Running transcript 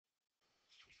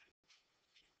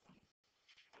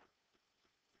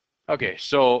Okay,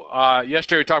 so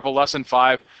yesterday we talked about lesson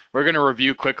 5. We're going to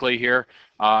review quickly here,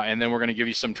 and then we're going to give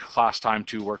you some class time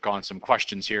to work on some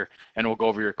questions here, and we'll go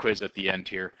over your quiz at the end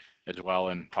here as well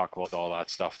and talk about all that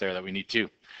stuff there that we need to.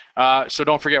 So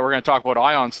don't forget, we're going to talk about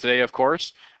ions today, of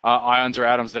course. Ions are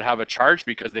atoms that have a charge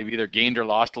because they've either gained or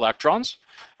lost electrons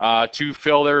to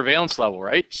fill their valence level,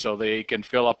 right? So they can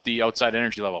fill up the outside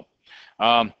energy level.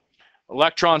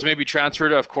 Electrons may be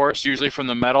transferred, of course, usually from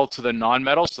the metal to the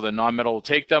non-metal. So the non-metal will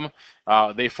take them.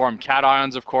 They form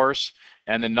cations, of course,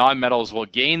 and the non-metals will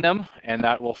gain them, and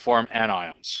that will form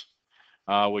anions,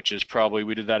 which is probably,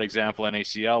 we did that example in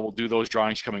ACL. We'll do those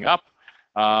drawings coming up.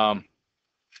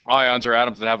 Ions are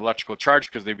atoms that have electrical charge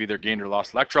because they've either gained or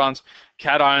lost electrons.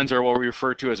 Cations are what we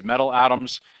refer to as metal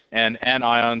atoms, and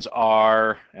anions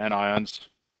are,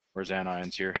 where's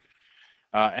anions here?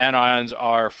 Anions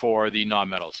are for the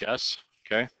nonmetals, yes?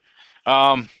 Okay.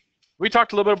 We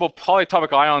talked a little bit about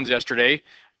polyatomic ions yesterday.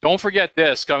 Don't forget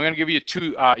this. I'm going to give you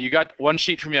two. You got one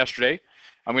sheet from yesterday.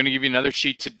 I'm going to give you another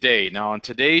sheet today. Now, on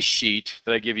today's sheet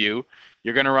that I give you,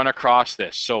 you're going to run across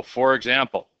this. So, for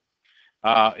example,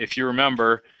 if you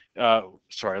remember,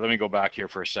 sorry, let me go back here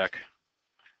for a sec.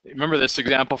 Remember this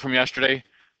example from yesterday?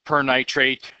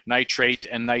 Pernitrate, nitrate,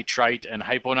 and nitrite, and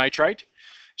hyponitrite.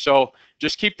 So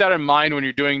just keep that in mind when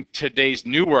you're doing today's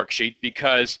new worksheet,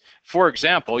 because, for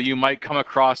example, you might come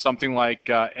across something like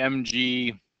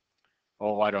Mg,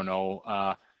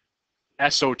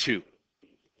 SO2,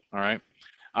 all right?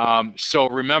 So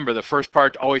remember, the first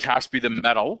part always has to be the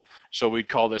metal, so we'd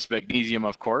call this magnesium,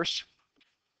 of course.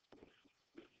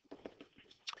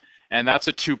 And that's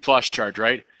a 2+ charge,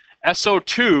 right?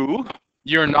 SO2,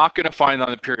 you're not going to find on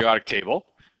the periodic table.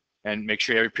 And make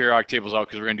sure you have your periodic tables out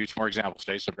because we're going to do some more examples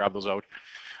today, so grab those out.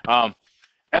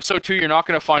 SO2 you're not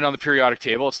going to find on the periodic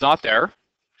table. It's not there.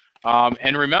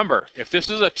 And remember, if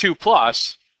this is a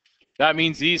 2+, that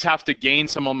means these have to gain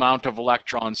some amount of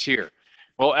electrons here.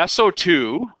 Well,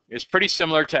 SO2 is pretty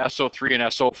similar to SO3 and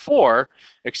SO4,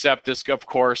 except this, of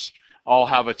course, all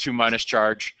have a 2-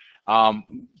 charge,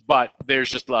 but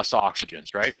there's just less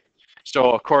oxygens, right?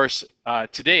 So, of course,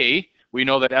 today, we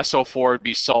know that SO4 would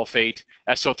be sulfate,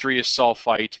 SO3 is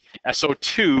sulfite,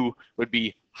 SO2 would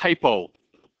be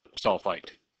hyposulfite.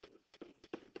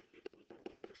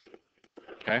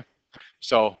 Okay,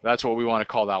 so that's what we want to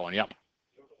call that one. Yep.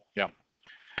 Yep.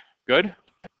 Good.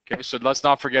 Okay, so let's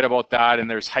not forget about that.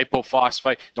 And there's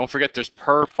hypophosphite. Don't forget there's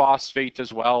perphosphate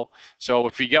as well. So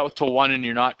if you get to 1 and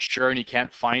you're not sure and you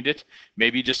can't find it,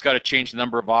 maybe you just got to change the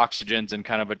number of oxygens and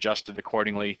kind of adjust it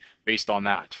accordingly based on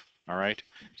that. All right,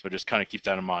 so just kind of keep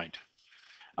that in mind.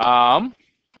 Cations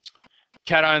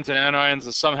and anions,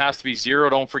 the sum has to be 0.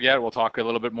 Don't forget, we'll talk a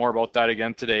little bit more about that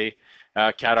again today.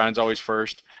 Cations always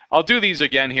first. I'll do these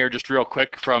again here just real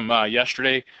quick from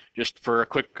yesterday, just for a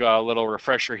quick little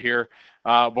refresher here.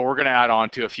 But we're going to add on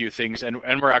to a few things, and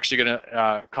we're actually going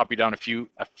to copy down a few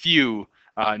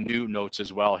new notes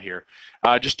as well here.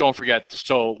 Just don't forget,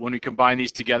 so when we combine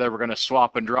these together, we're going to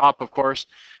swap and drop, of course.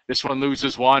 This one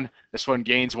loses 1, this one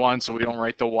gains 1, so we don't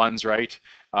write the 1s, right?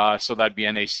 So that'd be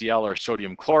NaCl or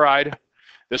sodium chloride.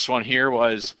 This one here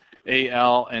was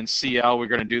Al and Cl. We're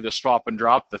going to do the swap and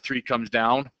drop. The 3 comes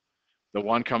down, the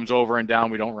 1 comes over and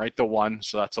down. We don't write the 1,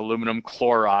 so that's aluminum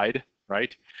chloride,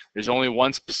 right? There's only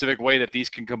one specific way that these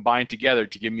can combine together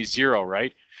to give me 0,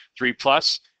 right?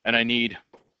 3+, and I need,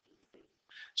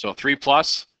 so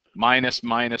 3+, minus,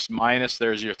 minus, minus,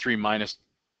 there's your 3 minus.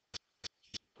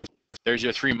 There's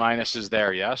your 3 minuses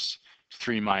there, yes?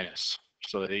 3 minus,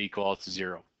 so that they equal out to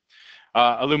 0.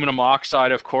 Aluminum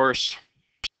oxide, of course.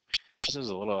 This is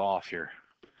a little off here.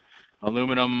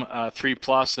 Aluminum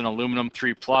 3+ and aluminum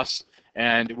 3+,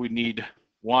 and we need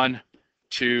 1,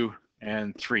 2,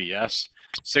 and 3, yes?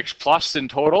 6+ in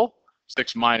total,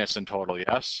 6 minus in total,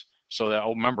 yes? So that,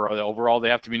 remember, overall they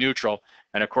have to be neutral,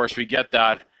 and of course we get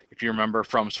that, if you remember,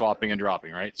 from swapping and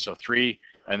dropping, right? So 3,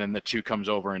 and then the 2 comes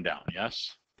over and down,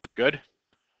 yes? Good?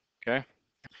 Okay.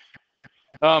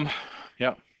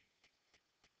 Yeah.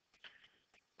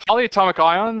 Polyatomic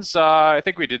ions, I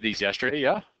think we did these yesterday,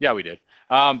 yeah? Yeah, we did.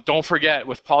 Don't forget,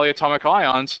 with polyatomic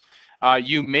ions,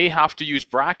 you may have to use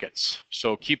brackets.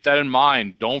 So keep that in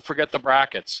mind. Don't forget the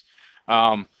brackets.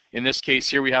 In this case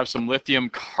here, we have some lithium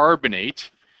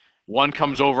carbonate. 1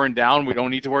 comes over and down. We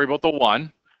don't need to worry about the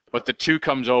 1, but the 2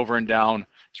 comes over and down.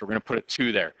 So we're going to put a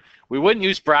 2 there. We wouldn't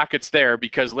use brackets there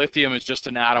because lithium is just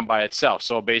an atom by itself.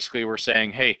 So basically we're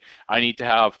saying, hey, I need to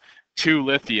have 2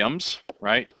 lithiums,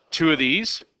 right? 2 of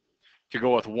these to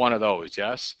go with 1 of those,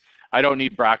 yes? I don't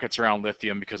need brackets around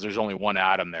lithium because there's only 1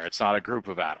 atom there. It's not a group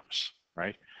of atoms,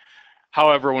 right?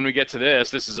 However, when we get to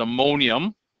this is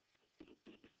ammonium.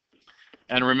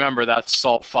 And remember, that's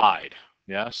sulfide,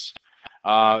 yes?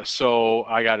 So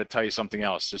I got to tell you something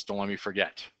else. Just don't let me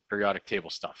forget. Periodic table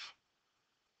stuff.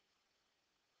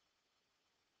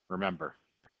 Remember.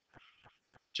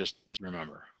 Just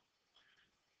remember.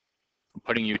 I'm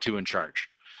putting you two in charge.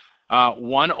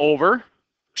 1 over,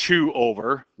 2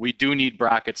 over. We do need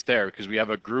brackets there because we have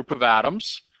a group of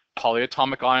atoms,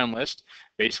 polyatomic ion list.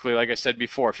 Basically, like I said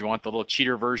before, if you want the little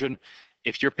cheater version,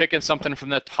 if you're picking something from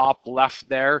the top left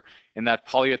there in that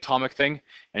polyatomic thing,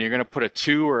 and you're going to put a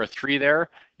 2 or a 3 there,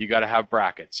 you got to have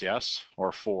brackets, yes?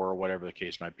 Or 4, or whatever the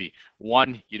case might be.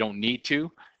 1, you don't need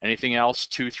to. Anything else,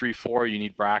 2, 3, 4, you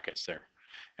need brackets there.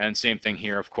 And same thing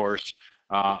here, of course,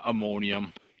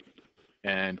 ammonium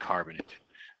and carbonate.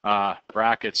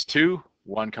 Brackets 2,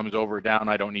 1 comes over down.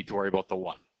 I don't need to worry about the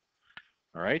 1.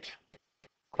 All right.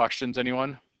 Questions,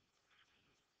 anyone?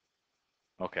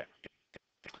 Okay.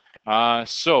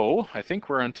 So I think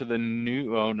we're into the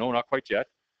new, oh no, not quite yet.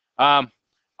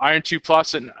 Iron 2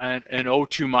 plus and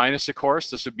O2 minus, of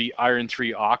course. This would be iron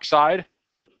 3 oxide.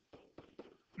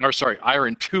 Or sorry,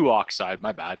 iron 2 oxide,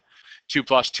 my bad. 2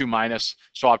 plus, 2 minus,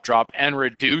 swap, drop, and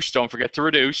reduce. Don't forget to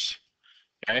reduce.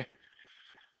 Okay.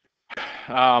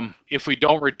 If we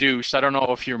don't reduce, I don't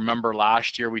know if you remember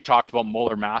last year, we talked about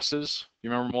molar masses. You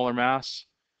remember molar mass?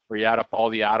 Where you add up all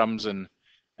the atoms and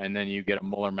then you get a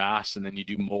molar mass and then you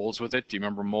do moles with it. Do you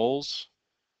remember moles?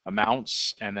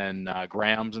 Amounts and then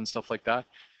grams and stuff like that.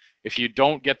 If you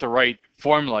don't get the right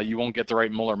formula, you won't get the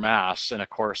right molar mass, and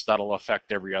of course that'll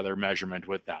affect every other measurement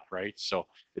with that, right? So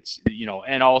it's, you know,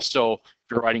 and also if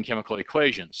you're writing chemical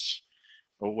equations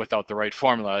without the right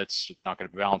formula, it's not going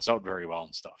to balance out very well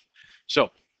and stuff. So,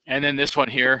 and then this one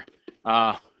here,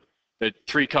 the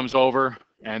 3 comes over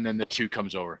and then the 2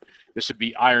 comes over. This would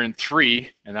be iron 3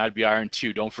 and that'd be iron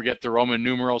 2. Don't forget the Roman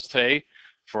numerals today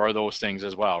for those things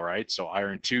as well, right? So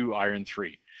iron 2, iron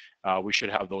 3. We should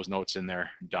have those notes in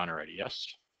there done already, yes?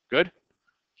 Good?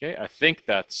 Okay, I think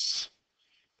that's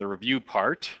the review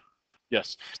part.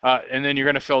 Yes, and then you're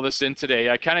gonna fill this in today.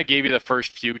 I kind of gave you the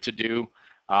first few to do.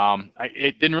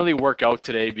 It didn't really work out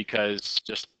today because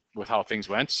just with how things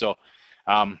went. So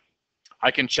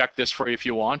I can check this for you if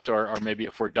you want, or maybe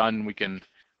if we're done, we can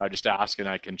just ask and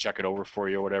I can check it over for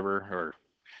you or whatever, or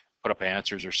put up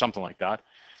answers or something like that.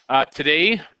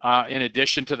 Today, in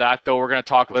addition to that, though, we're going to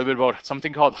talk a little bit about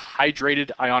something called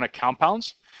hydrated ionic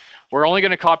compounds. We're only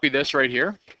going to copy this right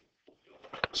here.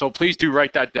 So please do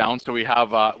write that down so we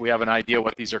have an idea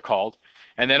what these are called.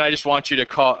 And then I just want you to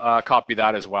copy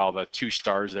that as well. The 2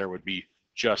 stars there would be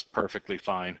just perfectly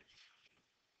fine.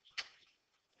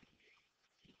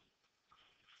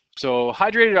 So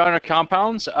hydrated ionic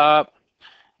compounds,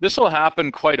 this will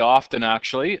happen quite often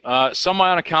actually. Some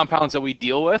ionic compounds that we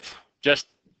deal with, just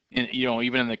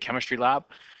even in the chemistry lab,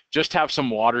 just have some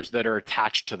waters that are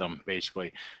attached to them,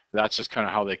 basically. That's just kind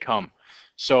of how they come.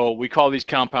 So we call these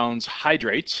compounds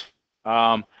hydrates.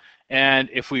 And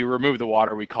if we remove the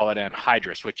water, we call it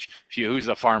anhydrous, which, who's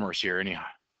the farmers here? Any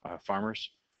farmers?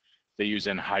 They use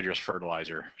anhydrous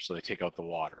fertilizer, so they take out the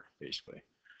water, basically.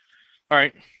 All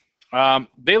right.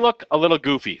 They look a little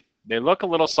goofy. They look a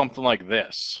little something like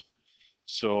this.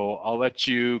 So I'll let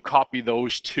you copy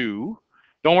those 2.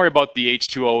 Don't worry about the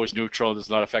H2O is neutral, does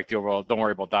not affect the overall. Don't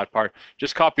worry about that part.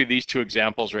 Just copy these 2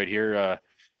 examples right here,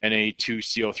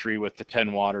 Na2CO3 with the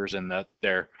 10 waters and that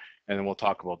there, and then we'll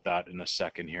talk about that in a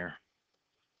second here.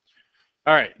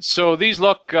 All right, so these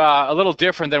look a little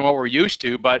different than what we're used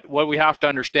to, but what we have to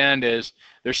understand is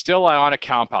they're still ionic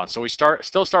compounds. So we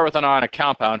still start with an ionic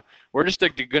compound. We're just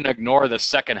going to ignore the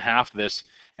second half of this.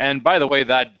 And by the way,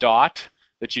 that dot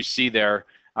that you see there,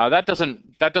 that doesn't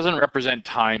represent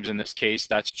times in this case.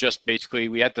 That's just basically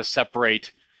we had to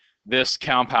separate this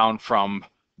compound from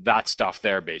that stuff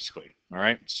there, basically. All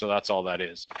right, so that's all that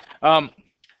is.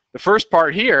 The first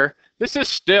part here, this is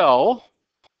still,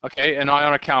 okay, an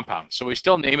ionic compound. So we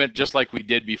still name it just like we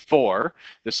did before.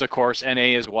 This, of course, Na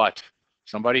is what?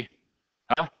 Somebody?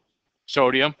 Huh?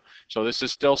 Sodium. So this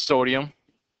is still sodium.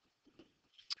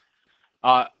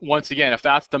 Once again, if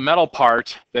that's the metal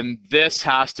part, then this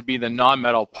has to be the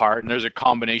non-metal part, and there's a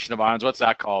combination of ions. What's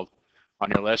that called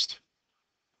on your list?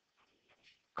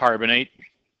 Carbonate.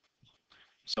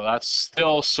 So that's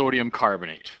still sodium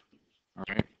carbonate. All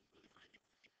right.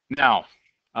 Now,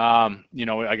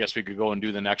 I guess we could go and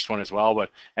do the next one as well.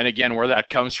 And again, where that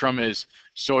comes from is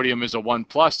sodium is a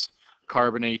 1+,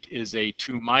 carbonate is a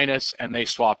 2-, and they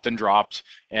swapped and dropped,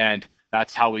 and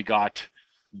that's how we got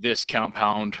this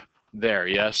compound there.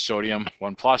 Yes, sodium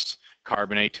 1+,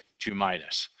 carbonate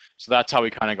 2-. So that's how we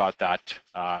kind of got that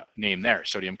name there,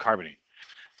 sodium carbonate.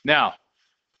 Now,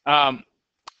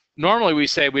 normally we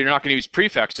say we're not going to use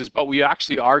prefixes, but we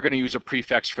actually are going to use a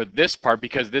prefix for this part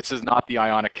because this is not the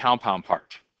ionic compound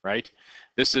part, right?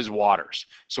 This is waters.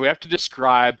 So we have to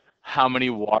describe how many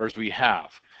waters we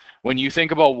have. When you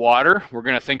think about water, we're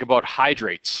going to think about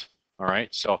hydrates, all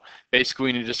right? So basically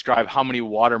we need to describe how many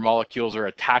water molecules are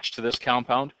attached to this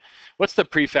compound. What's the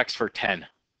prefix for 10?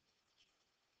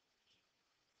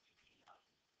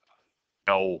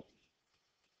 No.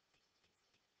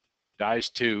 Dies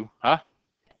 2, huh?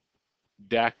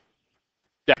 Deca,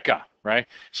 right?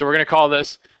 So we're going to call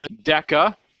this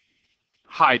deca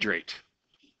hydrate.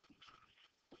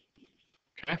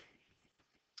 Okay.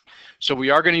 So we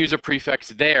are going to use a prefix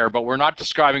there, but we're not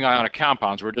describing ionic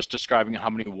compounds. We're just describing how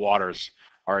many waters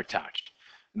are attached.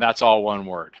 And that's all one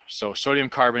word. So sodium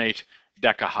carbonate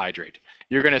decahydrate.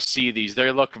 You're going to see these. They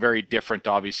look very different,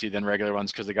 obviously, than regular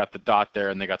ones because they got the dot there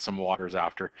and they got some waters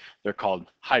after. They're called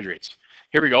hydrates.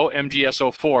 Here we go,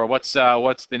 MgSO4.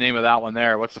 What's the name of that one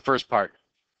there? What's the first part?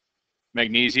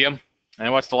 Magnesium.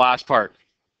 And what's the last part?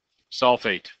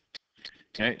 Sulfate.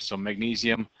 Okay, so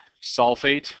magnesium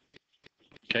sulfate.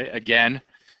 Okay, again,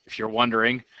 if you're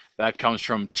wondering, that comes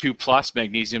from 2+.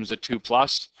 Magnesium's a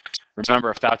 2+.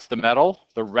 Remember, if that's the metal,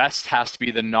 the rest has to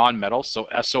be the non-metal. So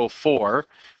SO4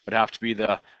 would have to be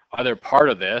the other part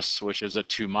of this, which is a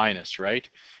 2-, right?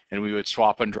 And we would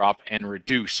swap and drop and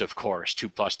reduce, of course. 2+,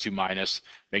 2-.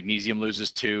 Magnesium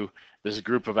loses 2. This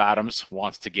group of atoms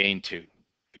wants to gain 2.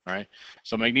 All right.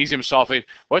 So magnesium sulfate.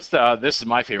 This is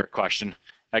my favorite question.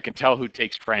 I can tell who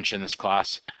takes French in this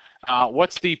class.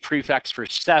 What's the prefix for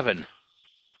 7?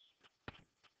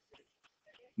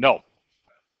 No.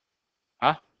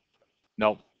 Huh?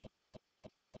 No.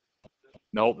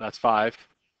 No, that's 5.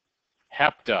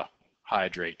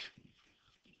 Heptahydrate.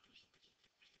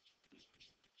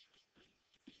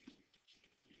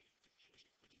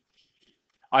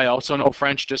 I also know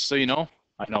French, just so you know.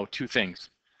 I know 2 things.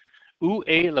 Où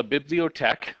est la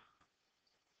bibliothèque?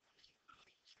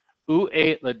 Où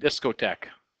est la discothèque?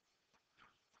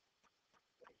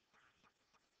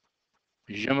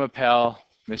 Je m'appelle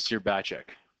Monsieur Bachek.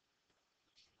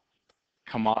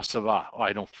 Comment ça va? Oh,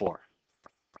 I know 4.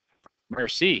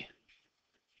 Merci.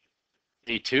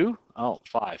 A2? Oh,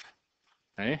 5.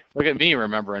 Okay. Look at me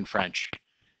remembering French.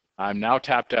 I'm now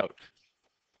tapped out.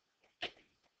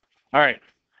 All right.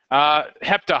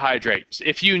 Heptahydrates.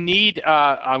 If you need,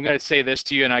 I'm going to say this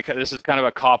to you, and this is kind of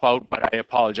a cop-out, but I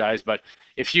apologize. But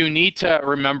if you need to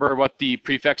remember what the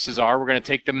prefixes are, we're going to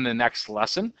take them in the next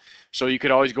lesson. So you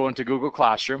could always go into Google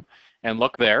Classroom and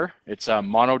look there. It's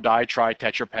mono, di, tri,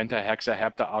 tetra, penta, hexa,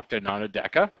 hepta, octa, nona,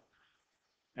 deca.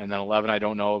 And then 11, I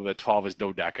don't know, but 12 is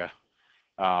dodeca.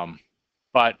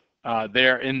 But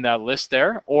they're in that list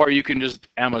there, or you can just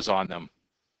Amazon them.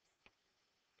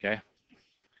 Okay.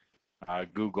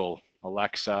 Google,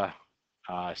 Alexa,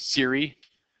 Siri.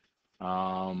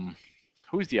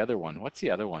 Who's the other one? What's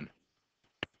the other one?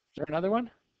 Is there another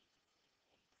one?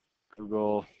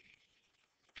 Google.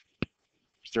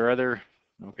 Is there other?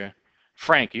 Okay.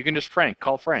 Frank. You can just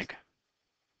call Frank.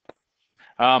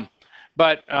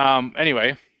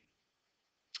 Anyway,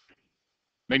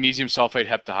 magnesium sulfate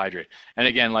heptahydrate. And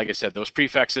again, like I said, those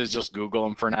prefixes, just Google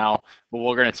them for now, but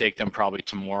we're going to take them probably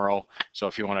tomorrow. So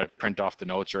if you want to print off the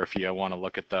notes or if you want to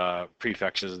look at the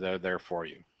prefixes, they're there for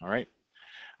you. All right.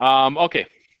 Okay.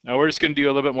 Now we're just going to do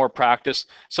a little bit more practice.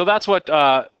 So that's what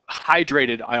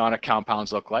hydrated ionic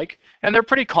compounds look like. And they're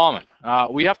pretty common.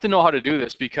 We have to know how to do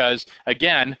this because,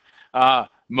 again,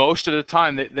 most of the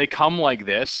time they come like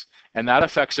this, and that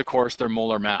affects, of course, their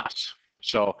molar mass.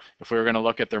 So if we were going to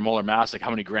look at their molar mass, like how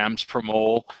many grams per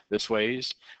mole this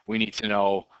weighs, we need to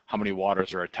know how many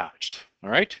waters are attached. All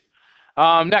right.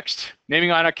 Next,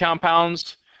 naming ionic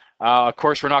compounds. Of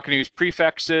course, we're not going to use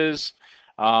prefixes.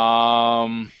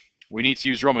 We need to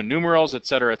use Roman numerals, et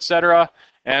cetera, et cetera.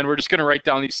 And we're just going to write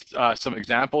down these some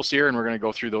examples here, and we're going to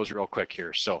go through those real quick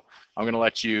here. So I'm going to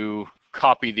let you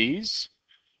copy these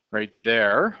right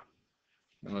there.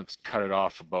 And let's cut it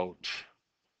off about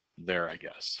there, I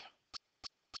guess.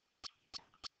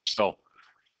 So a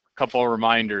couple of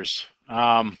reminders.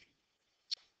 All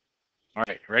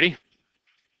right, ready?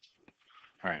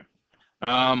 All right.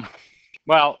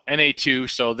 Well, Na2,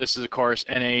 so this is, of course,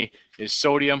 Na is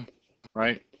sodium,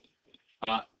 right?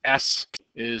 S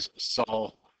is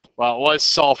well, it was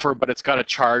sulfur, but it's got a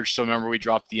charge, so remember we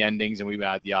dropped the endings and we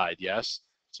add the ide, yes?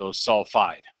 So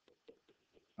sulfide.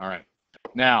 All right.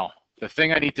 Now, the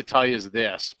thing I need to tell you is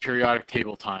this, periodic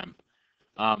table time.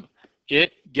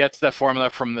 It gets that formula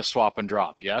from the swap and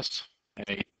drop, yes?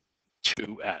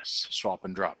 Na2S, swap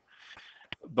and drop.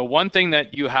 The one thing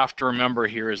that you have to remember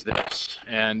here is this,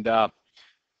 and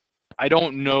I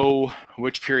don't know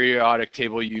which periodic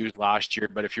table you used last year,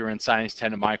 but if you were in Science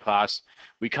 10 in my class,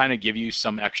 we kind of give you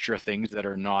some extra things that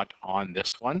are not on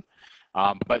this one.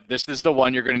 But this is the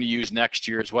one you're going to use next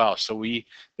year as well. So the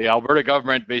Alberta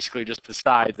government basically just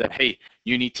decides that, hey,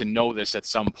 you need to know this at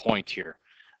some point here.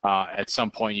 At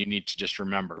some point, you need to just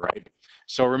remember, right?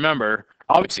 So remember,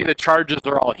 obviously the charges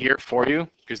are all here for you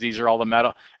because these are all the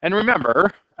metal. And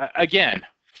remember, again,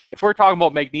 if we're talking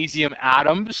about magnesium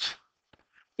atoms,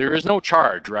 there is no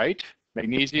charge, right?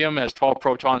 Magnesium has 12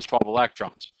 protons, 12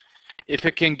 electrons. If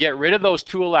it can get rid of those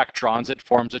 2 electrons, it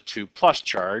forms a 2+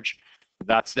 charge.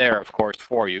 That's there, of course,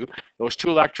 for you. Those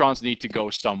 2 electrons need to go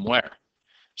somewhere.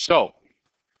 So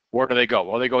where do they go?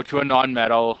 Well, they go to a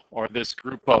nonmetal or this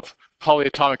group of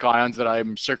polyatomic ions that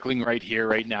I'm circling right here,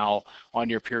 right now on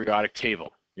your periodic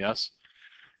table, yes?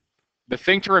 The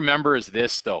thing to remember is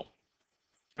this, though.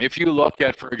 If you look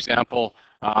at, for example,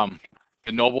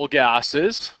 the noble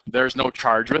gases, there's no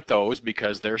charge with those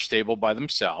because they're stable by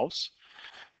themselves.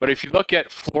 But if you look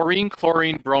at fluorine,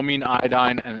 chlorine, bromine,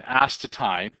 iodine, and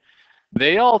astatine,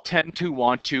 they all tend to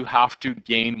want to have to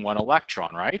gain 1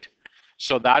 electron, right?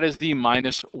 So that is the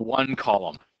 -1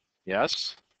 column,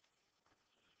 yes?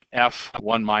 F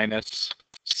 1-,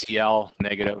 Cl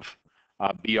negative,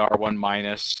 Br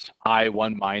 1-, I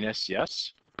 1-,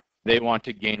 yes? They want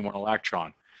to gain 1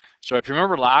 electron. So if you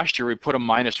remember last year, we put a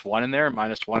 -1 in there,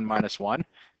 -1, -1.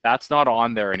 That's not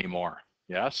on there anymore,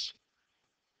 yes?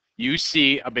 You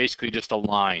see basically just a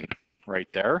line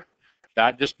right there.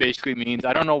 That just basically means,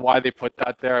 I don't know why they put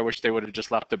that there. I wish they would have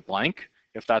just left it blank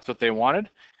if that's what they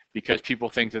wanted, because people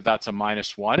think that that's a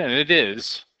 -1, and it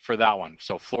is for that one.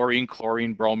 So fluorine,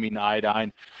 chlorine, bromine,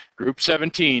 iodine, group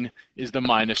 17 is the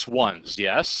 -1s,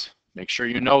 yes? Make sure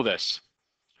you know this.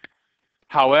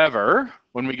 However,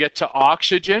 when we get to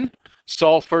oxygen,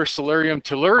 sulfur, silurium,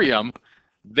 tellurium,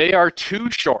 they are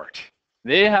too short.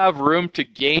 They have room to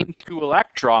gain 2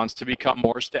 electrons to become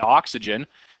more stable. Oxygen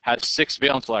has 6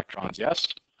 valence electrons, yes?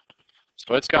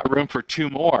 So it's got room for 2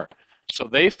 more. So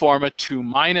they form a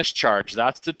 2- charge.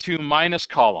 That's the 2-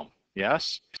 column,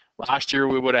 yes? Last year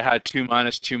we would have had 2-,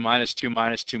 2-,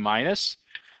 2-, 2-.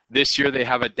 This year they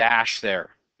have a dash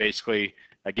there. Basically,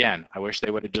 again, I wish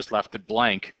they would have just left it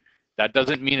blank. That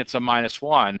doesn't mean it's a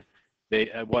 -1.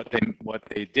 What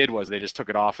they did was they just took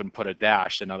it off and put a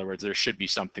dash. In other words, there should be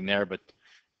something there, but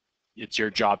it's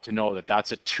your job to know that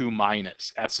that's a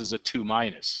 2-. S is a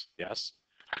 2-, yes?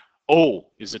 O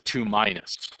is a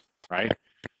 2-, right?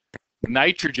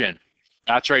 Nitrogen,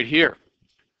 that's right here.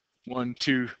 1,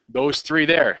 2, those 3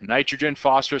 there. Nitrogen,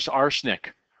 phosphorus,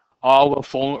 arsenic, all will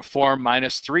form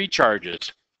 -3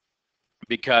 charges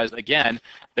because, again,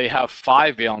 they have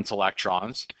 5 valence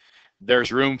electrons.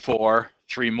 There's room for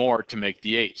 3 more to make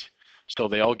the 8. So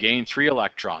they'll gain 3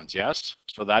 electrons, yes?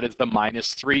 So that is the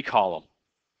 -3 column,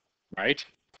 right?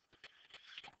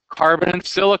 Carbon and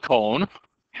silicone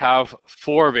have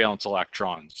 4 valence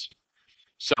electrons.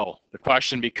 So the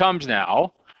question becomes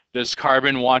now, does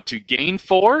carbon want to gain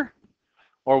 4?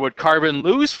 Or would carbon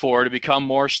lose 4 to become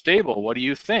more stable? What do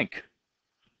you think?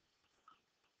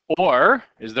 Or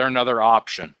is there another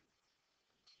option?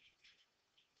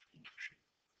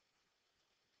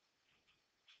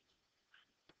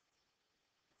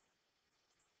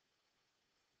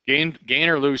 Gain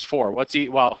or lose 4?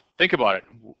 Well, think about it.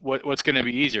 What's going to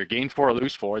be easier? Gain 4 or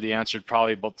lose 4? The answer is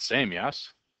probably about the same,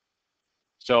 yes?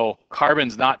 So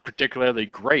carbon's not particularly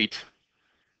great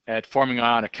at forming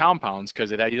ionic compounds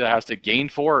because it either has to gain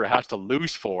 4 or it has to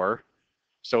lose 4.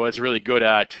 So it's really good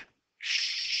at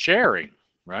sharing,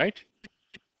 right?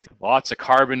 Lots of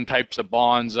carbon types of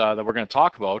bonds that we're going to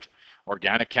talk about.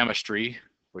 Organic chemistry,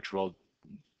 which we'll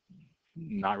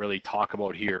not really talk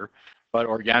about here, but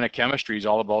organic chemistry is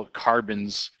all about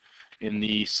carbons in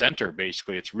the center,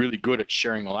 basically. It's really good at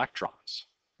sharing electrons,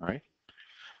 right?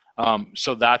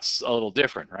 So that's a little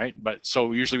different, right? But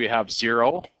so usually we have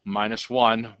 0,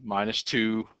 -1,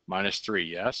 -2, -3,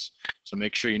 yes? So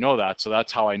make sure you know that. So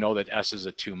that's how I know that S is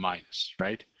a 2-,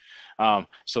 right?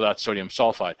 So that's sodium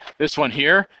sulfide. This one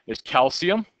here is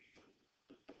calcium,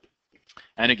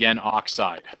 and again,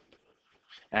 oxide.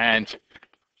 And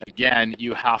again,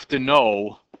 you have to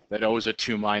know that O is a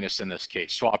 2- in this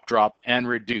case. Swap, drop, and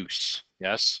reduce,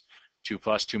 yes?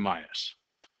 2+, 2-.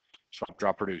 Swap,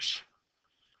 drop, reduce.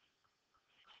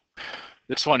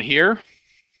 This one here,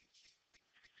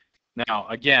 now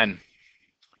again,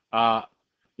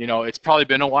 you know, it's probably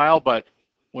been a while, but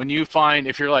when you find,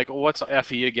 if you're like, oh, what's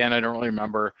Fe again? I don't really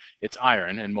remember. It's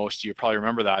iron, and most of you probably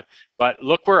remember that. But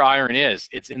look where iron is.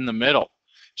 It's in the middle.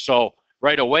 So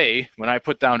right away, when I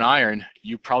put down iron,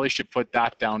 you probably should put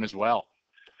that down as well,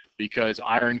 because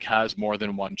iron has more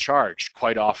than one charge.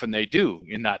 Quite often they do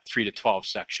in that 3 to 12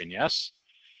 section, yes?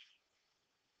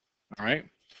 All right.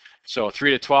 So 3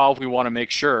 to 12, we want to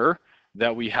make sure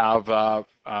that we have,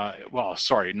 well,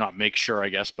 sorry, not make sure, I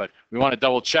guess, but we want to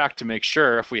double check to make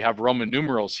sure if we have Roman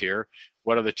numerals here,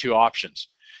 what are the two options?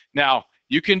 Now,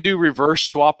 you can do reverse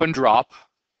swap and drop,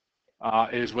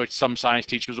 is what some science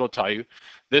teachers will tell you.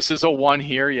 This is a 1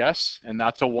 here, yes, and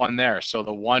that's a 1 there. So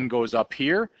the 1 goes up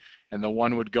here, and the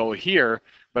 1 would go here.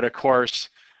 But of course,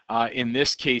 in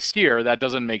this case here, that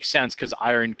doesn't make sense because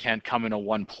iron can't come in a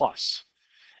 1 plus.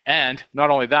 And not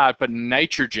only that, but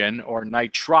nitrogen or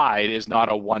nitride is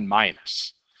not a 1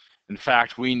 minus. In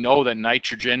fact, we know that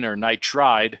nitrogen or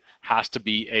nitride has to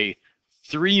be a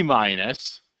 3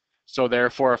 minus. So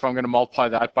therefore, if I'm going to multiply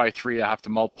that by 3, I have to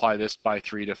multiply this by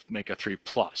 3 to make a 3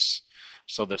 plus.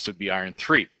 So this would be iron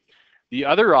 3. The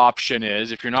other option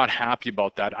is, if you're not happy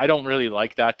about that, I don't really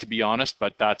like that, to be honest,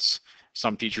 but that's,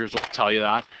 some teachers will tell you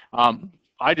that.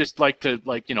 I just like to,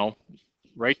 you know,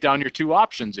 write down your two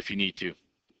options if you need to.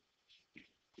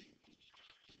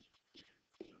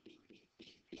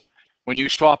 When you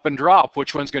swap and drop,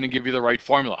 which one's going to give you the right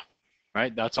formula,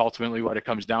 right? That's ultimately what it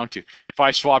comes down to. If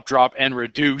I swap, drop, and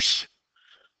reduce,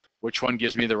 which one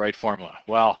gives me the right formula?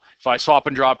 Well, if I swap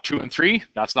and drop 2 and 3,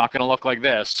 that's not going to look like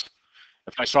this.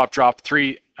 If I swap, drop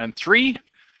 3 and 3,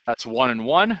 that's 1 and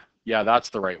 1. Yeah, that's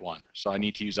the right one. So I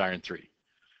need to use iron 3.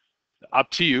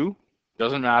 Up to you.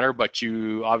 Doesn't matter, but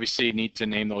you obviously need to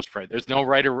name those right. There's no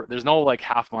right or there's no like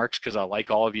half marks because I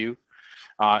like all of you.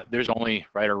 There's only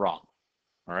right or wrong.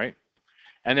 All right.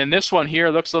 And then this one here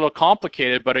looks a little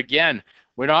complicated, but again,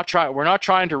 we're not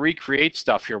trying to recreate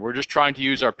stuff here. We're just trying to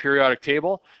use our periodic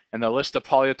table and the list of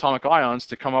polyatomic ions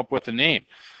to come up with a name.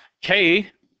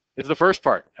 K is the first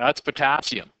part. That's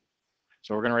potassium.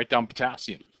 So we're going to write down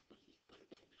potassium.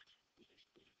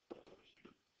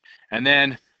 And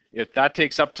then if that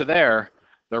takes up to there,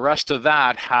 the rest of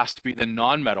that has to be the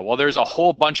nonmetal. Well, there's a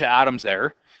whole bunch of atoms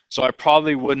there, so I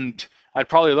probably wouldn't. I'd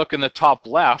probably look in the top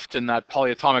left in that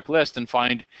polyatomic list and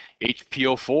find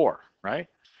HPO4, right?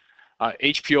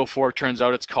 HPO4 turns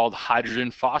out it's called hydrogen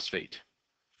phosphate.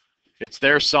 It's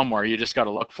there somewhere. You just got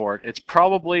to look for it. It's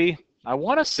probably, I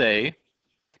want to say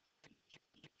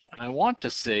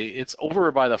it's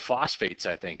over by the phosphates,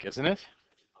 I think, isn't it?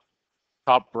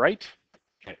 Top right?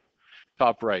 Okay,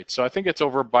 top right. So I think it's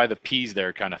over by the P's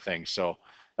there kind of thing. So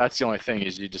that's the only thing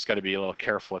is you just got to be a little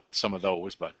careful with some of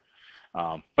those, but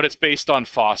it's based on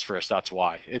phosphorus, that's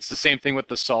why. It's the same thing with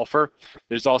the sulfur.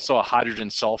 There's also a hydrogen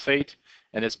sulfate,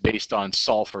 and it's based on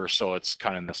sulfur, so it's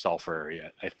kind of in the sulfur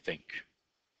area, I think.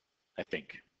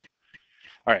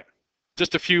 All right,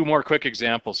 just a few more quick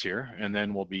examples here, and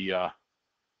then we'll be done.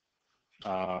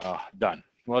 Well,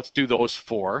 let's do those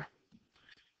 4,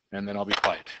 and then I'll be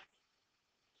quiet.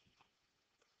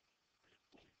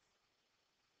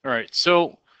 All right,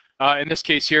 so in this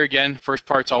case here, again, first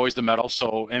part's always the metal,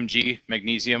 so Mg,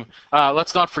 magnesium.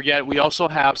 Let's not forget, we also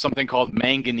have something called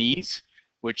manganese,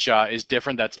 which is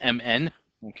different. That's Mn,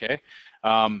 okay?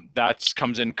 That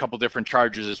comes in a couple different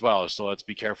charges as well, so let's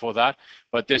be careful with that.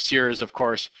 But this here is, of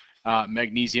course,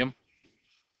 magnesium.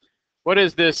 What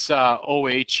is this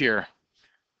OH here?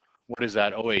 What is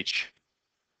that, OH?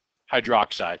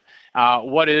 Hydroxide.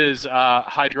 What is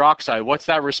hydroxide? What's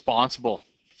that responsible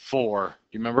for?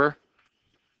 Do you remember?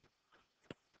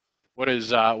 What is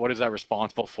that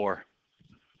responsible for?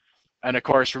 And of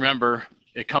course, remember,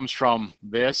 it comes from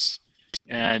this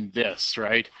and this,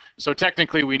 right? So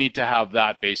technically, we need to have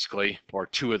that basically, or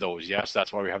 2 of those. Yes,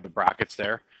 that's why we have the brackets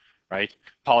there, right?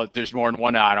 There's more than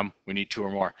one atom. We need 2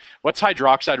 or more. What's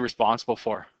hydroxide responsible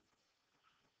for?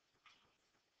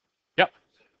 Yep.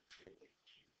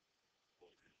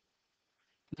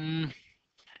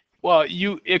 Well,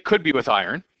 it could be with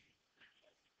iron,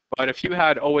 but if you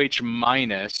had OH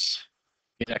minus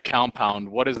in a compound,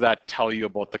 what does that tell you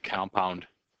about the compound?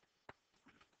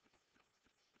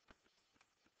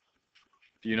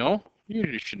 Do you know?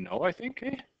 You should know, I think.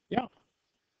 Eh? Yeah.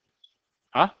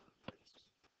 Huh?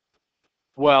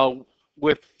 Well,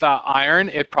 with iron,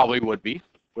 it probably would be.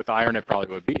 With iron, it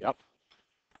probably would be. Yep.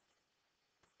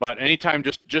 But anytime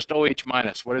just OH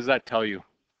minus, what does that tell you?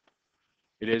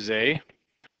 It is a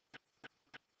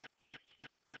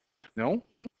no.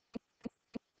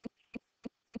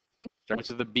 Starts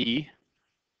with a B.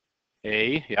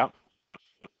 A. Yeah.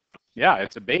 Yeah,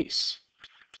 it's a base.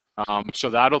 So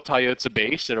that'll tell you it's a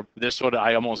base.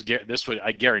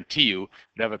 I guarantee you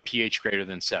would have a pH greater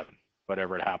than 7,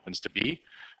 whatever it happens to be.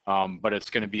 But it's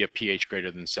going to be a pH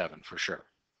greater than 7 for sure.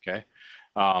 Okay.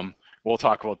 We'll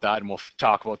talk about that, and we'll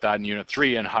talk about that in Unit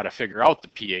 3 and how to figure out the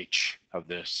pH of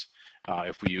this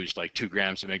If we used like 2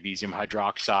 grams of magnesium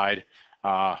hydroxide,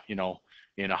 you know,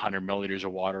 in 100 milliliters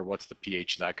of water, what's the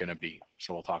pH of that going to be?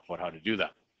 So we'll talk about how to do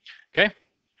that. Okay.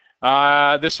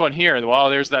 This one here, well,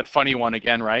 there's that funny one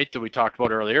again, right, that we talked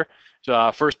about earlier.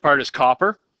 So first part is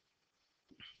copper.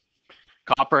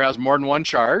 Copper has more than one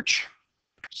charge,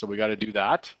 so we got to do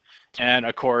that. And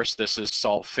of course, this is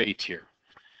sulfate here.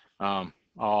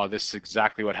 Oh, this is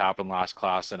exactly what happened last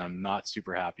class, and I'm not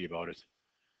super happy about it.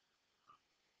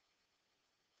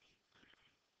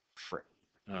 Frick.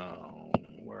 Oh,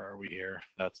 where are we here?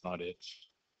 That's not it.